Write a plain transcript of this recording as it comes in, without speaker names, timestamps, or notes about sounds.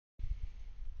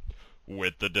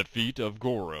With the defeat of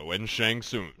Goro and Shang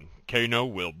Tsung, Kano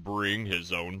will bring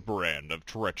his own brand of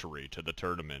treachery to the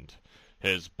tournament.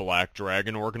 His Black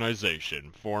Dragon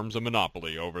organization forms a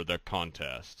monopoly over the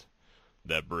contest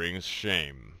that brings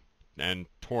shame and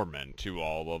torment to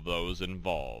all of those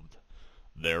involved.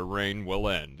 Their reign will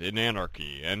end in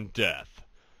anarchy and death.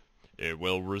 It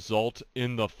will result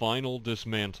in the final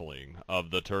dismantling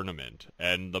of the tournament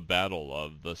and the Battle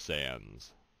of the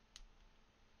Sands.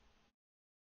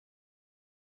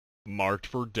 Marked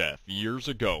for death years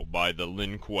ago by the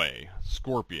Lin Kuei,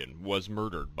 Scorpion was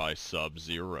murdered by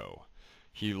Sub-Zero.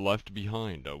 He left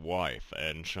behind a wife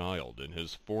and child in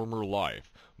his former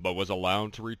life, but was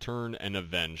allowed to return and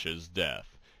avenge his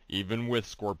death, even with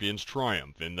Scorpion's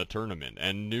triumph in the tournament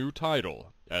and new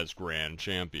title as Grand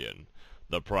Champion.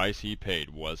 The price he paid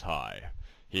was high.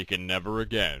 He can never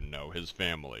again know his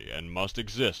family and must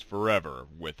exist forever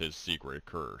with his secret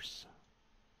curse.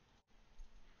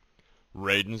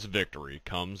 Raiden's victory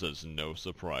comes as no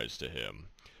surprise to him.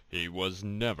 He was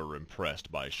never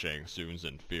impressed by Shang Tsung's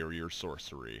inferior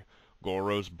sorcery,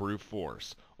 Goro's brute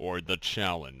force, or the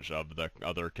challenge of the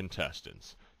other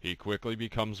contestants. He quickly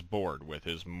becomes bored with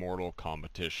his mortal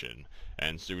competition,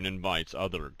 and soon invites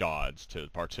other gods to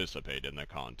participate in the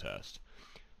contest.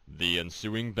 The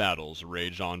ensuing battles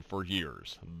rage on for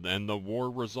years, and the war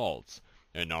results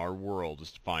in our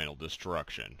world's final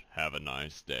destruction. Have a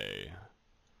nice day.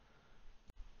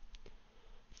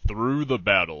 Through the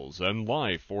battles and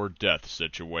life or death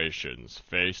situations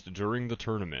faced during the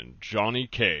tournament, Johnny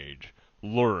Cage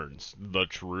learns the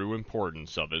true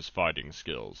importance of his fighting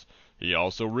skills. He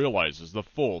also realizes the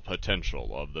full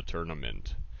potential of the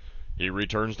tournament. He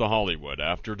returns to Hollywood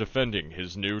after defending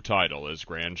his new title as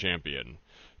Grand Champion.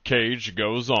 Cage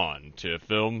goes on to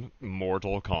film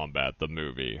Mortal Kombat the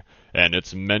movie, and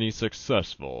its many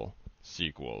successful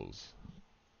sequels.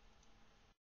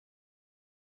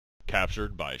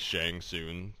 Captured by Shang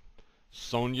Tsung,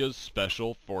 Sonya's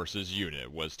Special Forces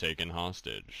unit was taken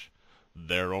hostage.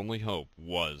 Their only hope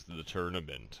was the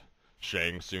tournament.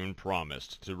 Shang Tsung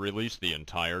promised to release the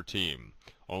entire team,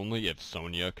 only if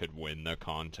Sonya could win the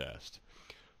contest.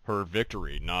 Her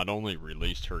victory not only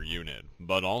released her unit,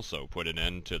 but also put an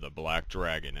end to the Black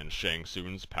Dragon and Shang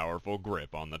Tsung's powerful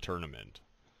grip on the tournament.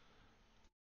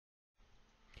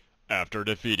 After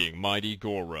defeating mighty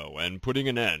Goro and putting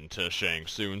an end to Shang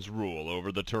Tsung's rule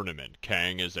over the tournament,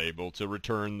 Kang is able to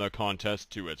return the contest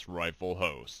to its rightful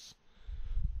hosts,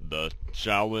 the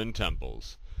Shaolin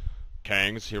Temples.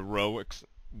 Kang's heroics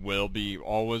will be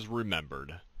always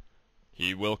remembered.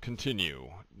 He will continue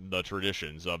the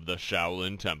traditions of the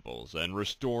Shaolin Temples and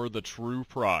restore the true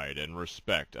pride and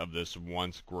respect of this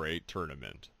once great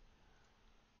tournament.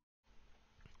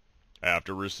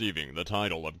 After receiving the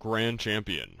title of Grand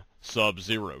Champion,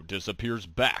 Sub-Zero disappears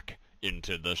back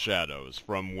into the shadows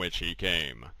from which he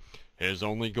came. His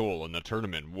only goal in the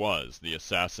tournament was the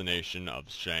assassination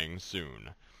of Shang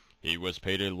Tsung. He was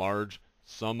paid a large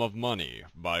sum of money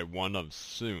by one of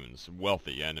Tsung's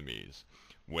wealthy enemies.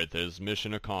 With his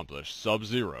mission accomplished,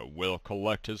 Sub-Zero will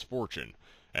collect his fortune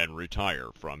and retire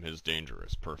from his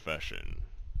dangerous profession.